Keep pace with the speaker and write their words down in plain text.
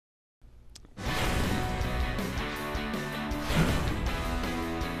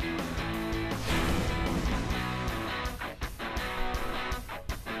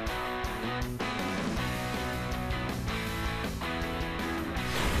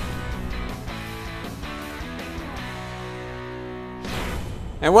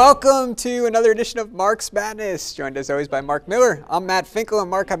And welcome to another edition of Mark's Madness, joined as always by Mark Miller. I'm Matt Finkel, and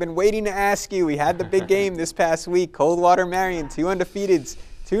Mark, I've been waiting to ask you. We had the big game this past week, Coldwater Marion, 2 undefeateds,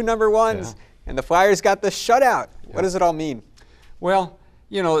 2 number ones, and the Flyers got the shutout. What does it all mean? Well,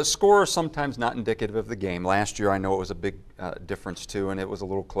 you know, the score is sometimes not indicative of the game. Last year, I know it was a big difference too, and it was a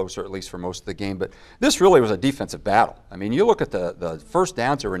little closer, at least for most of the game. But this really was a defensive battle. I mean, you look at the first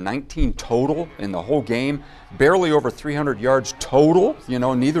downs, there were 19 total in the whole game, barely over 300 yards total. You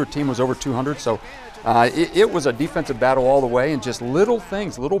know, neither team was over 200. So it was a defensive battle all the way, and just little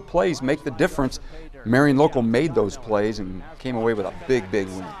things, little plays make the difference. Marion Local made those plays and came away with a big, big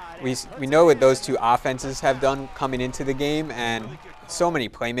win. We know what those two offenses have done coming into the game, and so many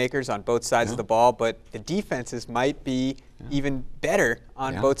playmakers on both sides of the ball, but the defenses might be even better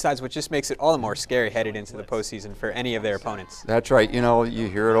on both sides, which just makes it all the more scary headed into the postseason for any of their opponents. That's right. You know, you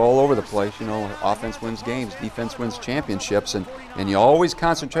hear it all over the place. You know, offense wins games, defense wins championships, and you always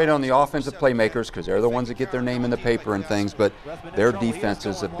concentrate on the offensive playmakers because they're the ones that get their name in the paper and things, but their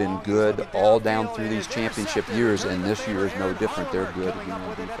defenses have been good all down through these championship years, and this year is no different. They're good again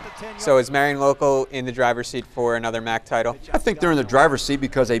on defense. So is Marion Local in the driver's seat for another MAC title? I think they're in the driver's seat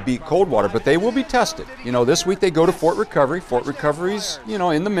because they beat Coldwater, but they will be tested. You know, this week they go to Fort Recovery. Fort Recovery's, you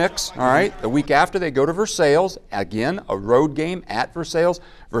know, in the mix, all right? The week after they go to Versailles. Again, a road game at Versailles.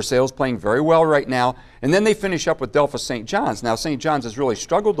 Versailles playing very well right now. And then they finish up with Delphos St. John's. Now, St. John's has really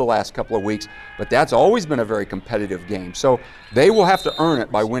struggled the last couple of weeks, but that's always been a very competitive game. So they will have to earn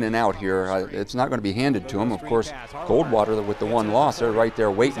it by winning out here. It's not going to be handed to them. Of course, Coldwater, with the one loss, they're right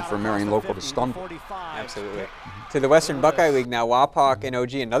there waiting for Marion Local to stumble. Absolutely. To the Western Buckeye League now, Wapak and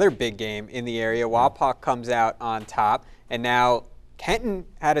OG, another big game in the area. Wapak comes out on top, and now Kenton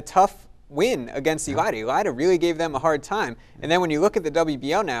had a tough win against Elida. Elida really gave them a hard time. And then when you look at the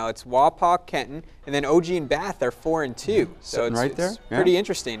WBL now, it's Wapak, Kenton, and then OG and Bath are 4-2. So it's pretty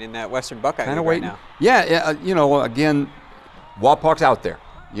interesting in that Western Buckeye League right now. Yeah, you know, again, Wapak's out there.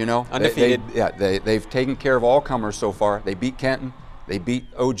 You know, undefeated. They've taken care of all comers so far. They beat Kenton. They beat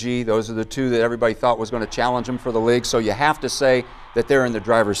OG. Those are the two that everybody thought was going to challenge them for the league. So you have to say that they're in the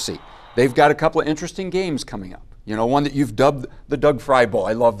driver's seat. They've got a couple of interesting games coming up. You know, one that you've dubbed the Doug Fry Bowl.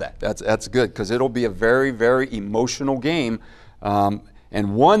 I love that. That's good because it'll be a very, very emotional game,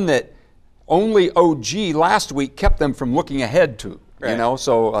 and one that only OG last week kept them from looking ahead to. You know,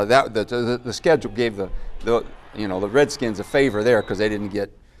 so the schedule gave the Redskins a favor there because they didn't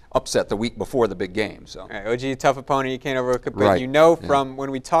get upset the week before the big game. So OG, tough opponent, you can't overlook it, but you know from when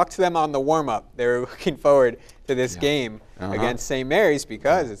we talked to them on the warm-up, they were looking forward to this game against St. Mary's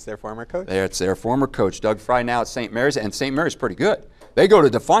because it's their former coach. It's their former coach, Doug Fry, now at St. Mary's, and St. Mary's pretty good. They go to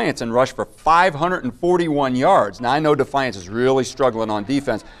Defiance and rush for 541 yards. Now, I know Defiance is really struggling on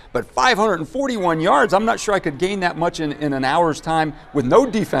defense, but 541 yards, I'm not sure I could gain that much in an hour's time with no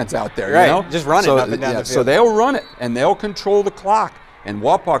defense out there. Right, you know? just running up and down the field. So they'll run it, and they'll control the clock. And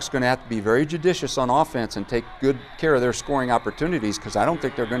Wapak's going to have to be very judicious on offense and take good care of their scoring opportunities because I don't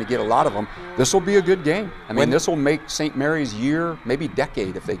think they're going to get a lot of them. This will be a good game. I mean, this will make St. Mary's year, maybe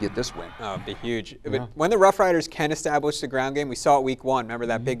decade, if they get this win. Oh, it'd be huge. Yeah. When the Rough Riders can establish the ground game, we saw it week 1. Remember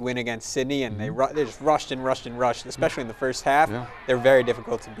that big win against Sydney, and they just rushed and rushed and rushed, especially in the first half. They're very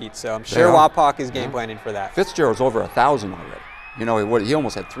difficult to beat, so I'm sure Wapak is game planning for that. Fitzgerald's over 1,000 already. You know, he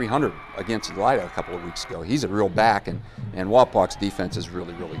almost had 300 against Elida a couple of weeks ago. He's a real back, and Wapak's defense is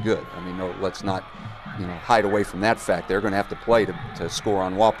really, really good. I mean, no, let's not, hide away from that fact. They're going to have to play to score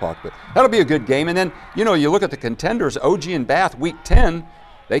on Wapak, but that'll be a good game. And then, you look at the contenders, OG and Bath, week 10,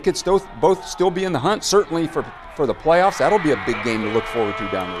 they could both still be in the hunt, certainly for the playoffs. That'll be a big game to look forward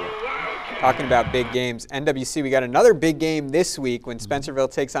to down the road. Talking about big games, NWC, we got another big game this week when Spencerville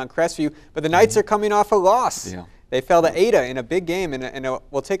takes on Crestview, but the Knights are coming off a loss. They fell to Ada in a big game, and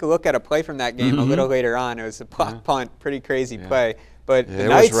we'll take a look at a play from that game a little later on. It was a block punt, pretty crazy play. But the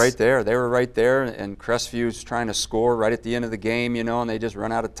Knights, it was right there. They were right there, and Crestview's trying to score right at the end of the game, and they just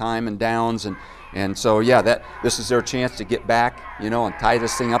run out of time and downs. And so, this is their chance to get back, and tie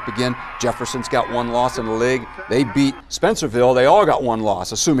this thing up again. Jefferson's got one loss in the league. They beat Spencerville. They all got one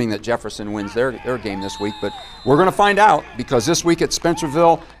loss, assuming that Jefferson wins their game this week. But we're going to find out because this week it's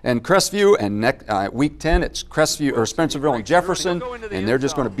Spencerville and Crestview, and week 10 it's Spencerville and Jefferson, and they're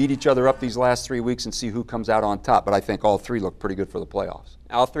just going to beat each other up these last 3 weeks and see who comes out on top. But I think all three look pretty good for the playoffs.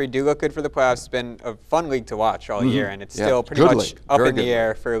 All three do look good for the playoffs. It's been a fun league to watch all year, and it's still pretty much up in the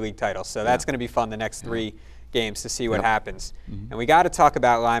air for a league title. So that's going to be fun the next 3 games to see what happens. And we got to talk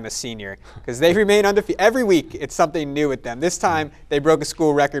about Lima Senior because they remain undefeated. Every week it's something new with them. This time they broke a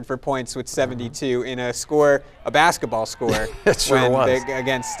school record for points with 72 in a basketball score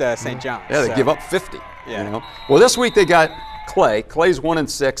against St. John's. Yeah, they give up 50. Well, this week they got Clay. Clay's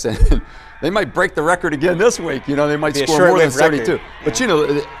 1-6, and they might break the record again this week. You know, they might score more than 72. But you know,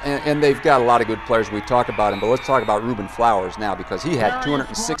 and they've got a lot of good players. We talk about him, but let's talk about Ruben Flowers now, because he had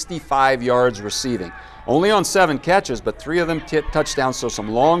 265 yards receiving, only on 7 catches, but 3 of them touchdowns. So some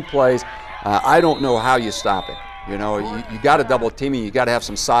long plays. I don't know how you stop it. You know, you got to double team him. You got to have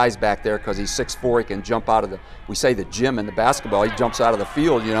some size back there, because he's 6'4". He can jump out of we say the gym in the basketball. He jumps out of the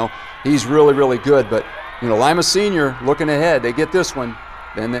field. You know, he's really, really good. But you know, Lima Senior looking ahead. They get this one.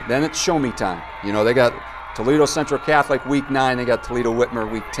 Then it's show me time. You know, they got Toledo Central Catholic week 9. They got Toledo Whitmer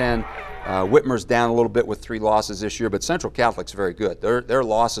week 10. Whitmer's down a little bit with 3 losses this year, but Central Catholic's very good. Their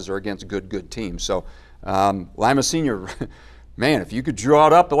losses are against good teams. So Lima Senior, man, if you could draw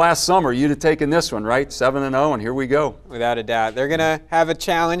it up the last summer, you'd have taken this one, right? 7-0, and here we go. Without a doubt. They're going to have a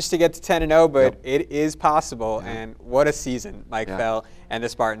challenge to get to 10-0, but it is possible, and what a season Mike Fell and the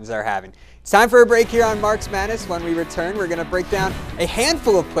Spartans are having. It's time for a break here on Mark's Madness. When we return, we're going to break down a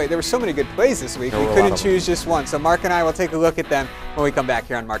handful of plays. There were so many good plays this week, we couldn't choose just one. So Mark and I will take a look at them when we come back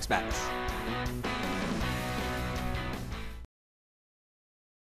here on Mark's Madness.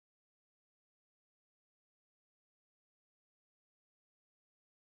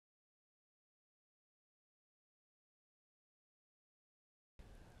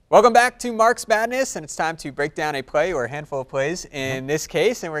 Welcome back to Mark's Madness, and it's time to break down a play or a handful of plays in this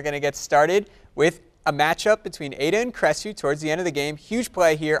case, and we're going to get started with a matchup between Ada and Crestview towards the end of the game. Huge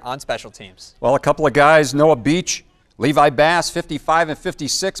play here on special teams. Well, a couple of guys, Noah Beach, Levi Bass, 55 and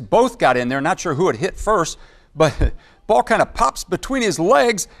 56, both got in there. Not sure who had hit first, but ball kind of pops between his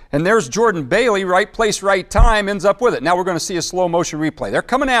legs, and there's Jordan Bailey, right place, right time, ends up with it. Now we're going to see a slow motion replay. They're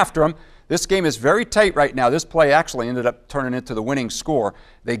coming after him. This game is very tight right now. This play actually ended up turning into the winning score.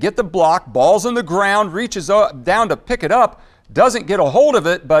 They get the block, ball's on the ground, reaches down to pick it up, doesn't get a hold of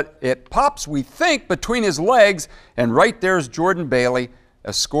it, but it pops, we think, between his legs, and right there's Jordan Bailey,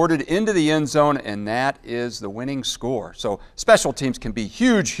 escorted into the end zone, and that is the winning score. So special teams can be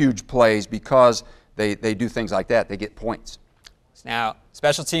huge plays because they do things like that. They get points. Now,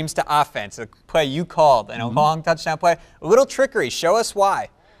 special teams to offense, a play you called, and a long touchdown play. A little trickery. Show us why.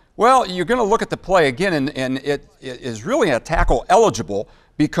 Well, you're going to look at the play again, and it is really a tackle eligible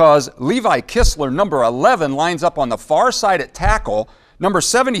because Levi Kistler, number 11, lines up on the far side at tackle. Number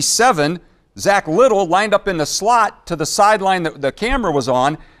 77, Zach Little, lined up in the slot to the sideline that the camera was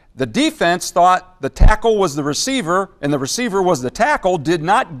on. The defense thought the tackle was the receiver, and the receiver was the tackle, did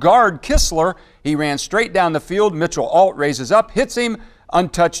not guard Kistler. He ran straight down the field. Mitchell Alt raises up, hits him,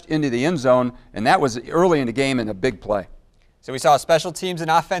 untouched into the end zone, and that was early in the game and a big play. So we saw special teams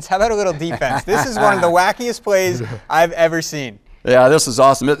and offense. How about a little defense? This is one of the wackiest plays I've ever seen. Yeah, this is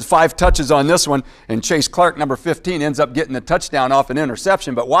awesome. It's 5 touches on this one, and Chase Clark, number 15, ends up getting the touchdown off an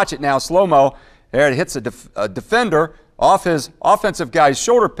interception. But watch it now, slow-mo. There it hits a defender off his offensive guy's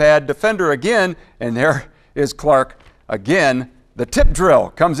shoulder pad, defender again, and there is Clark again. The tip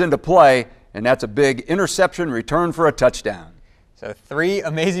drill comes into play, and that's a big interception return for a touchdown. So 3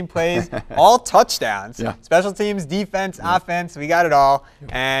 amazing plays, all touchdowns. Yeah. Special teams, defense, offense, we got it all.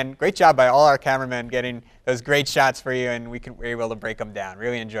 And great job by all our cameramen getting those great shots for you, and we were able to break them down.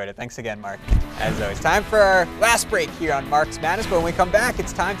 Really enjoyed it. Thanks again, Mark. As always, time for our last break here on Mark's Madness. But when we come back,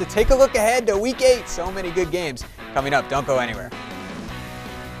 it's time to take a look ahead to Week 8. So many good games coming up. Don't go anywhere.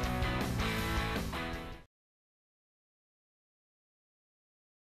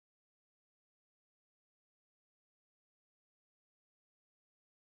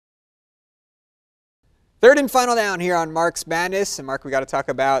 Third and final down here on Mark's Madness. And Mark, we got to talk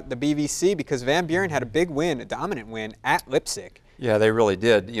about the BVC because Van Buren had a big win, a dominant win at Leipzig. Yeah, they really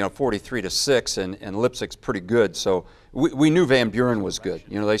did. You know, 43-6, and Leipzig's pretty good. So we knew Van Buren was good.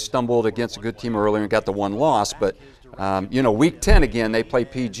 You know, they stumbled against a good team earlier and got the 1 loss. But, you know, Week 10 again, they play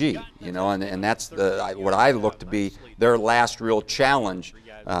PG. You know, and that's what I look to be their last real challenge.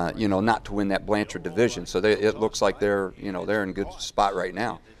 You know, not to win that Blanchard division. So it looks like they're in a good spot right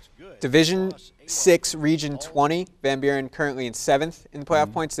now. Division 6, Region 20. Van Buren currently in 7th in the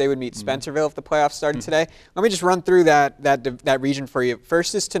playoff points. They would meet Spencerville if the playoffs started today. Let me just run through that region for you.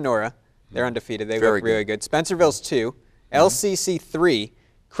 First is Tenora. They're undefeated. They look really good. Spencerville's 2. LCC 3.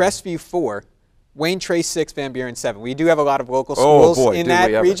 Crestview 4. Wayne Trace 6, Van Buren 7. We do have a lot of local schools in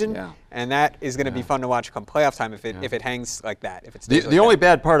that region, and that is going to be fun to watch come playoff time if it hangs like that. If it's the only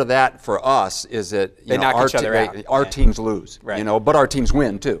bad part of that for us is that they knock each other out. Our teams lose, you know, but our teams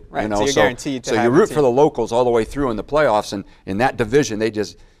win too. Right. You know, so you're guaranteed to so you root for the locals all the way through in the playoffs, and in that division they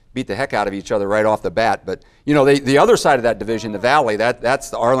just beat the heck out of each other right off the bat. But you know, the other side of that division, the Valley, that's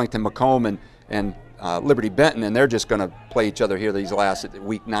the Arlington, Macomb, and Liberty Benton, and they're just going to play each other here these last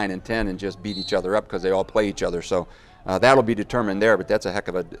week 9 and 10 and just beat each other up because they all play each other. So that'll be determined there, but that's a heck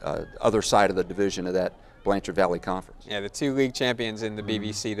of a other side of the division of that Blanchard Valley Conference. Yeah, the 2 league champions in the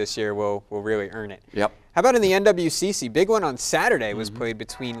BVC this year will really earn it. Yep. How about in the NWCC? Big one on Saturday was played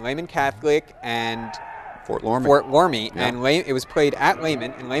between Lehman Catholic and Fort Lormy. Yeah. And it was played at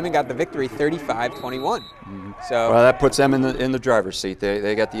Lehman, and Lehman got the victory 35-21. So well, that puts them in the driver's seat.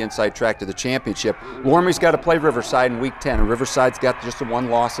 They got the inside track to the championship. Lormy's got to play Riverside in week 10, and Riverside's got just the 1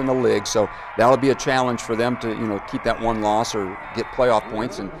 loss in the league, so that'll be a challenge for them to keep that 1 loss or get playoff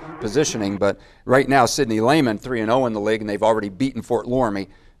points and positioning. But right now, Sidney Lehman 3-0 in the league, and they've already beaten Fort Lormy.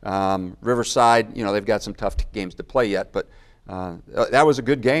 Riverside, they've got some tough games to play yet, but that was a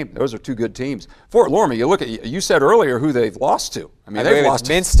good game. Those are 2 good teams. Fort Lormy, you said earlier who they've lost to. I mean, they've lost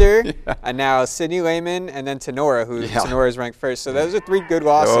to Minster, and now Sidney Lehman, and then Tenora, Tenora is ranked first. So those are 3 good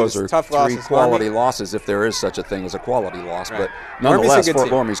losses. Those are tough 3 losses. quality losses, if there is such a thing as a quality loss. Right. But nonetheless, Fort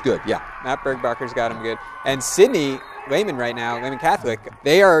team. Lormy's good. Yeah. Matt Bergbacher's got him good. And Sidney Lehman right now, Lehman Catholic,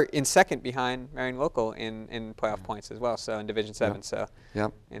 they are in second behind Marion Local in playoff points as well. So in Division 7. Yep. So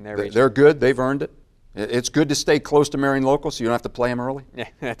yep. in their region. They're good. They've earned it. It's good to stay close to Marion Local, so you don't have to play them early. Yeah,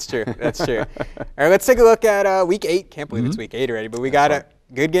 that's true. That's true. All right, let's take a look at Week 8. Can't believe it's Week 8 already, but we got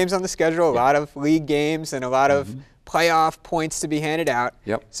good games on the schedule, a lot of league games, and a lot of playoff points to be handed out.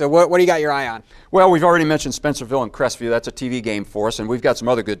 Yep. So what do you got your eye on? Well, we've already mentioned Spencerville and Crestview. That's a TV game for us, and we've got some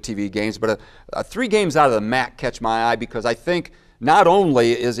other good TV games. But 3 games out of the MAC catch my eye because I think not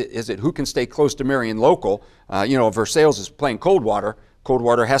only is it who can stay close to Marion Local. Versailles is playing Coldwater.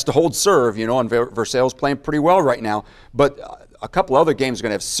 Coldwater has to hold serve, and Versailles is playing pretty well right now. But a couple other games are going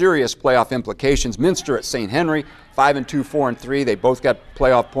to have serious playoff implications. Minster at St. Henry, 5-2, 4-3. They both got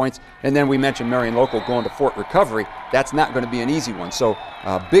playoff points. And then we mentioned Marion Local going to Fort Recovery. That's not going to be an easy one. So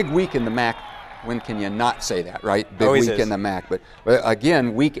big week in the MAC. When can you not say that, right? Big Always week is. in the MAC. But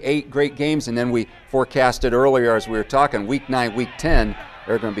again, week 8, great games. And then we forecasted earlier as we were talking, week 9, week 10,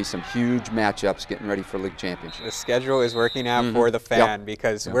 there are going to be some huge matchups getting ready for league championship. The schedule is working out for the fan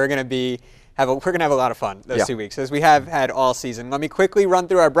because we're going to have a lot of fun those 2 weeks, as we have had all season. Let me quickly run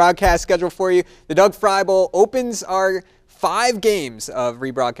through our broadcast schedule for you. The Doug Fry Bowl opens our 5 games of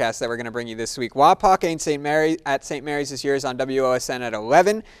rebroadcasts that we're going to bring you this week. Wapak at St. Mary's this year is on WOSN at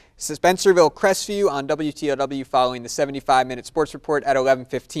 11. Spencerville Crestview on WTLW following the 75-minute sports report at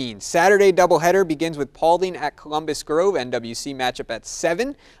 11:15. Saturday doubleheader begins with Paulding at Columbus Grove, NWC matchup at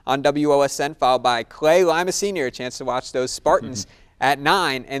 7 on WOSN, followed by Clay Lima Senior, a chance to watch those Spartans at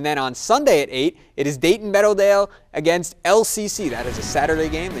 9. And then on Sunday at 8, it is Dayton Meadowdale against LCC. That is a Saturday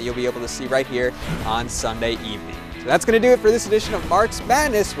game that you'll be able to see right here on Sunday evening. So that's going to do it for this edition of March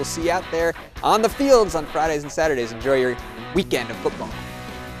Madness. We'll see you out there on the fields on Fridays and Saturdays. Enjoy your weekend of football.